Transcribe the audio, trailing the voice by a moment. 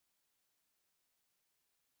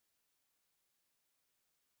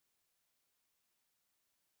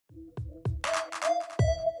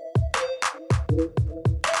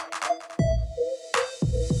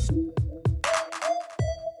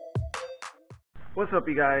What's up,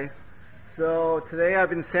 you guys? So today I've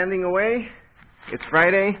been sanding away. It's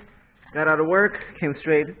Friday. Got out of work, came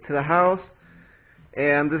straight to the house,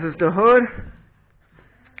 and this is the hood.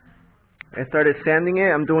 I started sanding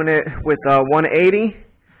it. I'm doing it with 180.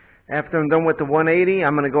 After I'm done with the 180,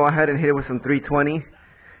 I'm gonna go ahead and hit it with some 320.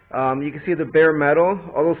 You can see the bare metal.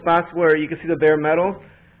 All those spots where you can see the bare metal,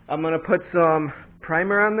 I'm gonna put some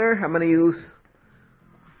primer on there. I'm gonna use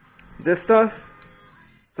this stuff,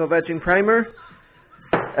 self-etching primer.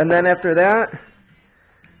 And then after that,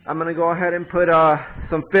 I'm going to go ahead and put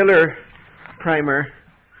some filler primer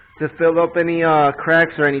to fill up any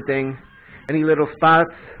cracks or anything, any little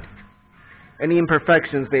spots, any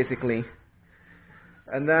imperfections basically.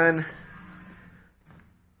 And then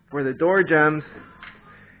for the door gems,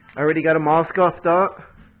 I already got them all scuffed up.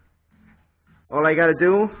 All I got to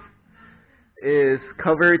do is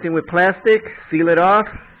cover everything with plastic, seal it off,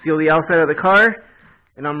 seal the outside of the car,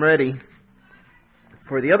 and I'm ready.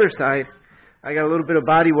 For the other side, I got a little bit of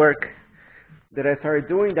body work that I started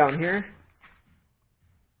doing down here,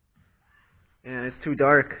 and it's too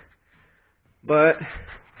dark, but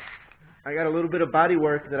I got a little bit of body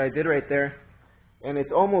work that I did right there, and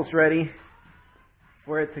it's almost ready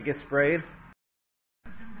for it to get sprayed.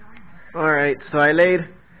 Alright, so I laid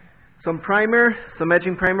some primer, some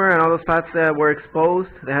etching primer on all the spots that were exposed,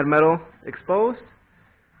 that had metal exposed.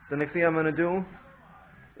 The next thing I'm going to do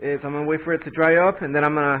is I'm going to wait for it to dry up, and then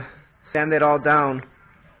I'm going to sand it all down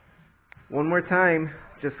one more time,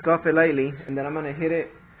 just scuff it lightly, and then I'm going to hit it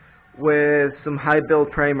with some high build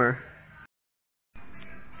primer.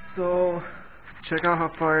 So check out how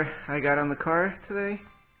far I got on the car today.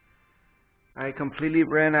 I completely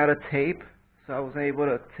ran out of tape, so I wasn't able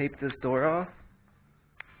to tape this door off.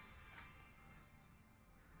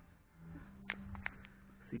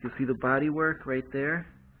 So you can see the body work right there.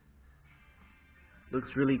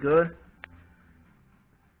 Looks really good.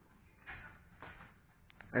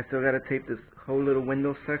 I still gotta tape this whole little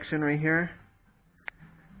window section right here.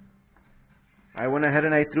 I went ahead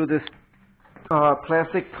and I threw this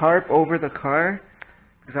plastic tarp over the car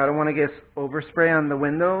because I don't want to get overspray on the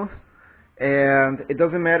windows. And it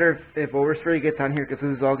doesn't matter if overspray gets on here because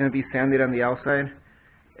this is all gonna be sanded on the outside.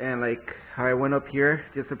 And like how I went up here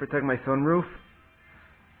just to protect my sunroof,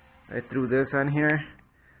 I threw this on here.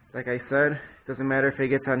 Like I said, it doesn't matter if it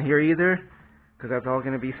gets on here either, because that's all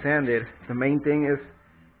going to be sanded. The main thing is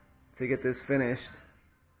to get this finished.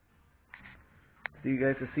 So you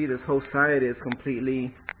guys can see this whole side is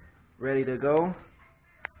completely ready to go.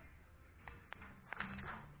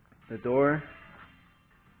 The door.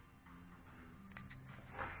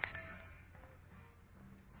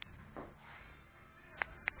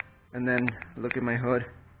 And then look at my hood.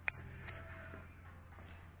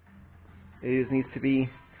 It just needs to be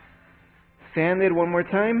sanded one more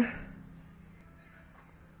time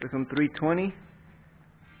with some 320,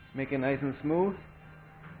 make it nice and smooth.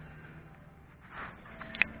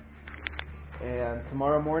 And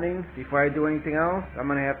tomorrow morning, before I do anything else, I'm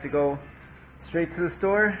gonna have to go straight to the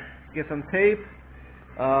store, get some tape,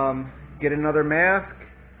 get another mask,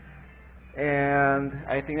 and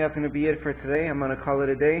I think that's gonna be it for today. I'm gonna call it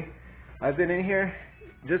a day. I've been in here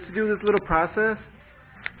just to do this little process.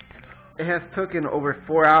 It has taken over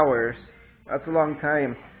 4 hours. That's a long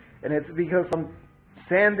time, and it's because I'm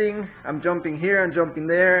sanding, I'm jumping here, I'm jumping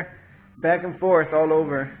there, back and forth all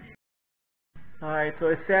over. Alright, so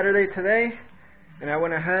it's Saturday today, and I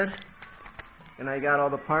went ahead and I got all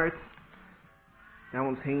the parts. That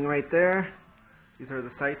one's hanging right there. These are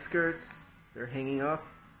the side skirts, they're hanging up.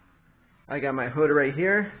 I got my hood right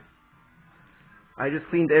here. I just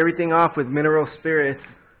cleaned everything off with mineral spirits.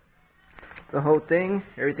 The whole thing,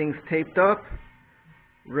 everything's taped up,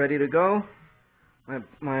 ready to go.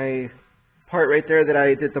 My part right there that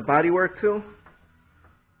I did the body work to.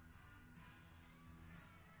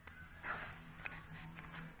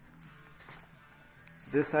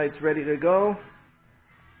 This side's ready to go.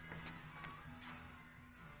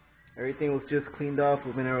 Everything was just cleaned off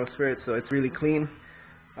with mineral spirit, so it's really clean.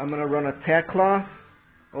 I'm gonna run a tack cloth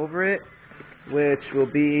over it, which will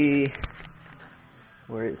be,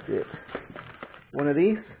 where is it? One of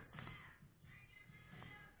these.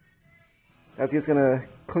 That's just gonna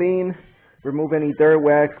clean, remove any dirt,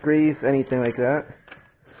 wax, grease, anything like that.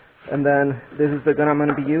 And then this is the gun I'm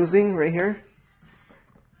gonna be using right here.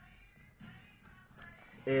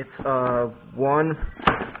 It's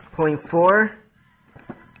 1.4.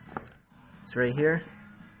 It's right here.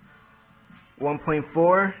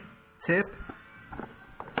 1.4 tip.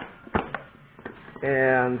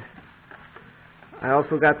 And I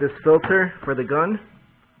also got this filter for the gun.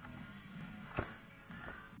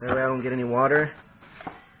 That way I don't get any water.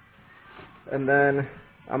 and then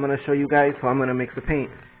I'm going to show you guys how I'm going to mix the paint.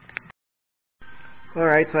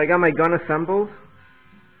 Alright, so I got my gun assembled.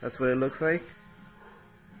 That's what it looks like.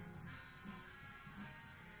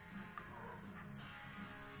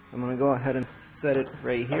 I'm going to go ahead and set it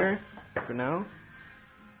right here for now.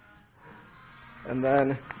 And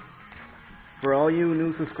then, for all you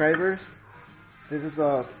new subscribers, this is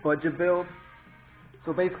a budget build.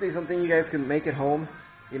 So basically something you guys can make at home,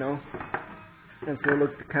 you know, and still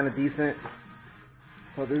look kind of decent.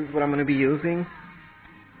 So this is what I'm going to be using.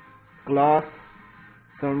 Gloss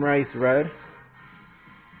Sunrise Red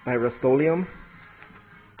by Rustoleum.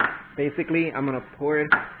 Basically, I'm going to pour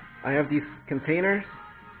it. I have these containers,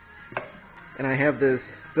 and I have this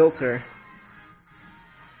filter.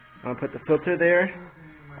 I'm going to put the filter there.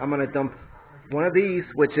 I'm going to dump one of these,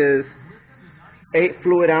 which is 8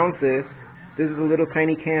 fluid ounces. This is a little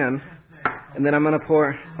tiny can. And then I'm going to pour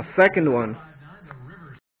a second one.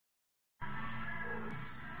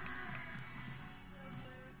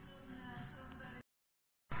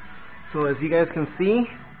 So as you guys can see,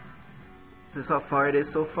 this is how far it is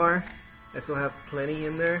so far. I still have plenty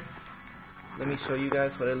in there. Let me show you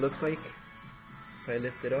guys what it looks like if I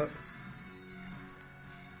lift it up.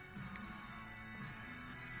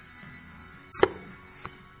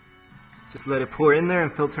 Just let it pour in there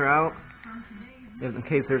and filter out, in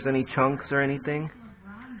case there's any chunks or anything.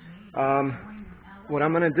 What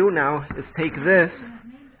I'm going to do now is take this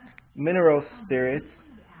mineral spirits,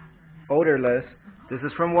 odorless. This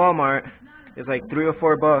is from Walmart. It's like $3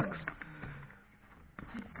 or $4.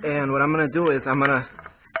 And what I'm going to do is I'm going to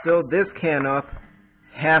fill this can up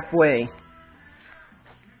halfway.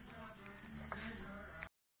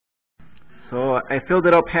 So I filled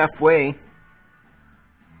it up halfway.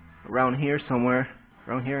 Around here somewhere,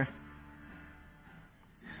 around here.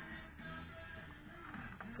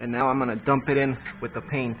 And now I'm going to dump it in with the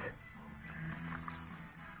paint.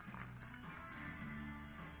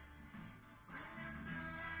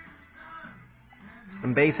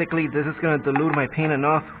 And basically this is going to dilute my paint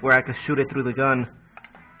enough where I can shoot it through the gun.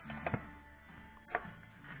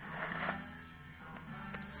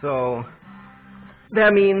 So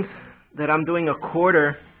that means that I'm doing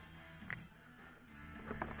 1/4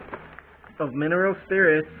 of mineral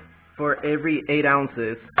spirits for every 8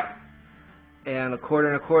 ounces, and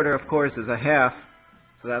 1/4 and 1/4 of course is 1/2,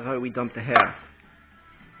 so that's why we dumped 1/2.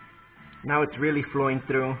 Now it's really flowing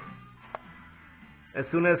through. As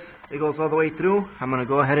soon as it goes all the way through, I'm going to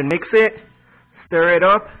go ahead and mix it, stir it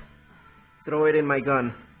up, throw it in my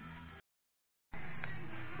gun.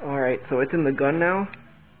 Alright, so it's in the gun now.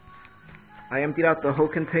 I emptied out the whole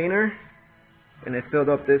container and it filled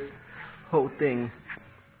up this whole thing.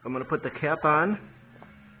 I'm going to put the cap on.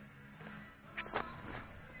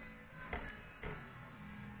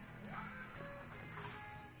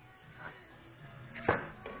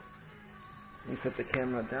 Let me put the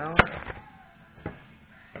camera down.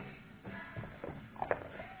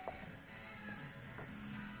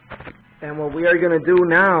 And what we are going to do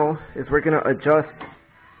now is we're going to adjust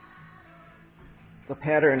the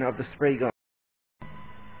pattern of the spray gun.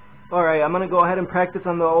 Alright, I'm going to go ahead and practice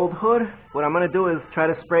on the old hood. What I'm going to do is try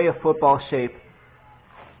to spray a football shape.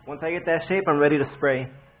 Once I get that shape, I'm ready to spray.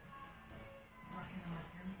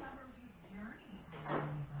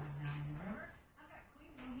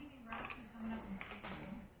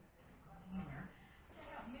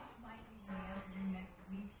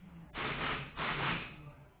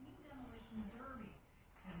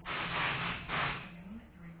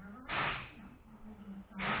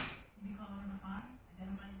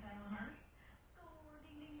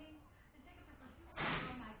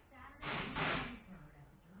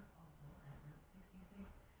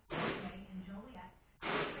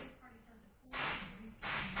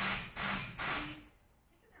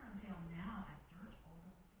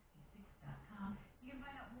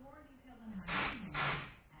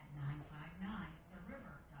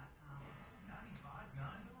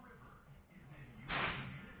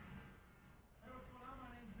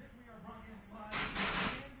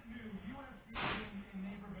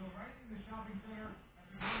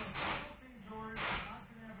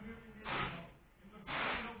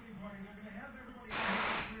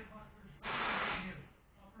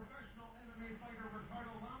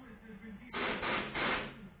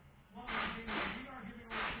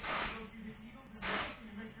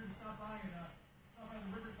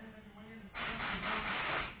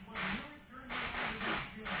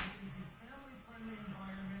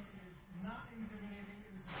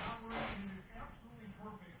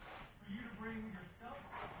 Bring yourself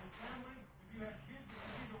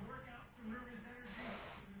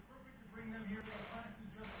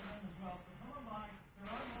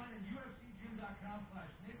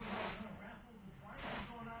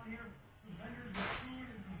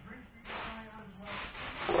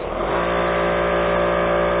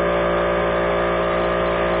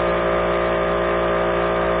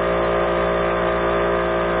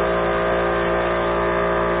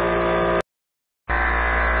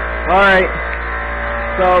Alright,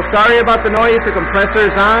 so sorry about the noise, the compressor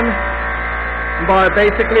is on, but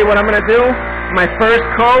basically what I'm going to do, my first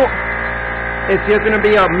coat is just going to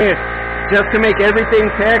be a mist, just to make everything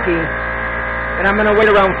tacky, and I'm going to wait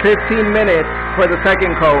around 15 minutes for the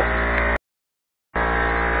second coat.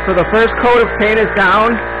 So the first coat of paint is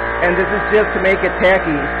down, and this is just to make it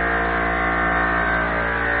tacky.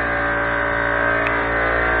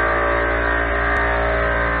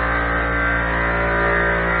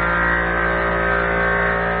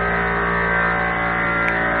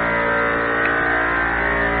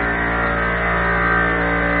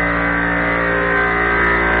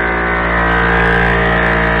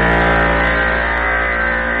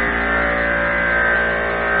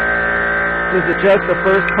 This is just the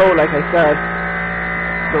first coat, like I said,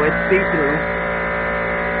 so it's see-through.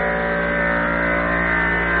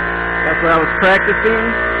 That's where I was practicing.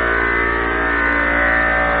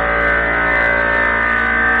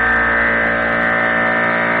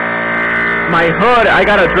 My hood, I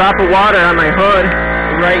got a drop of water on my hood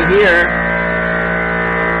right here.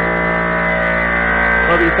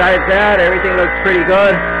 But besides that, everything looks pretty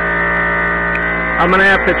good. I'm gonna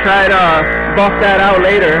have to try to buff that out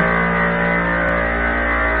later.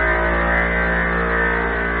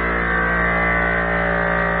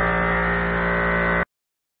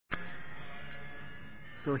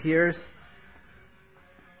 So here's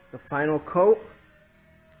the final coat.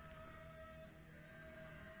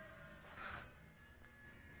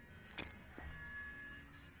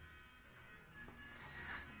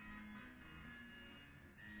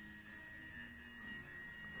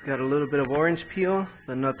 It's got a little bit of orange peel,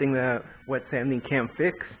 but nothing that wet sanding can't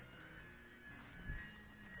fix.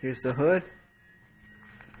 Here's the hood.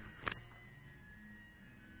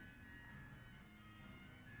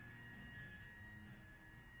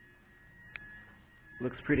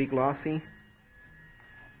 Looks pretty glossy.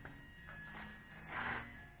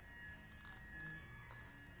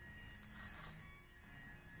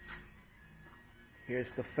 Here's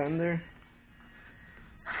the fender.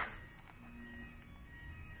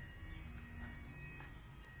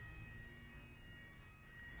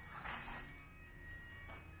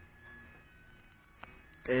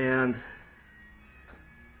 And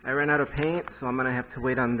I ran out of paint, so I'm gonna have to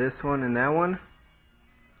wait on this one and that one.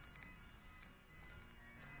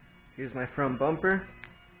 Here's my front bumper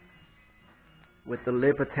with the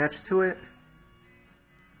lip attached to it.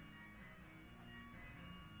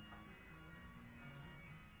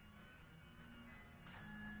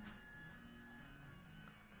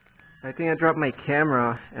 I think I dropped my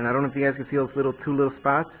camera, and I don't know if you guys can see those two little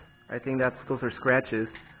spots. I think those are scratches.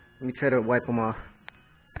 Let me try to wipe them off.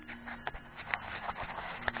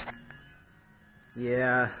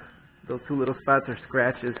 Yeah, those two little spots are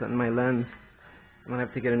scratches on my lens. I'm gonna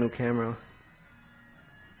have to get a new camera.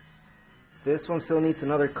 This one still needs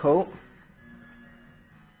another coat,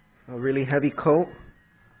 a really heavy coat.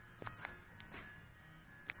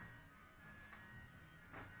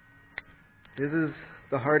 This is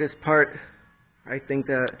the hardest part, I think,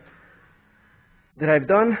 that I've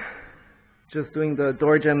done. Just doing the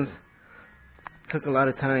door gems took a lot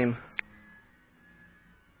of time.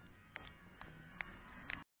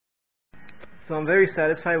 So I'm very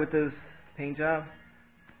satisfied with this paint job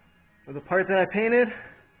of the part that I painted.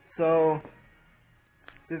 So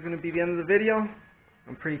this is going to be the end of the video.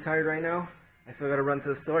 I'm pretty tired right now. I still got to run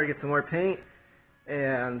to the store, get some more paint,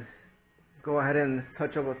 and go ahead and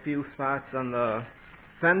touch up a few spots on the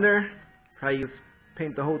fender. Probably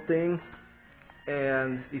paint the whole thing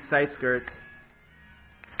and these side skirts.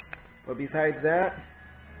 But besides that,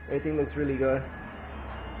 everything looks really good.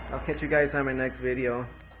 I'll catch you guys on my next video.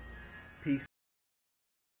 Peace.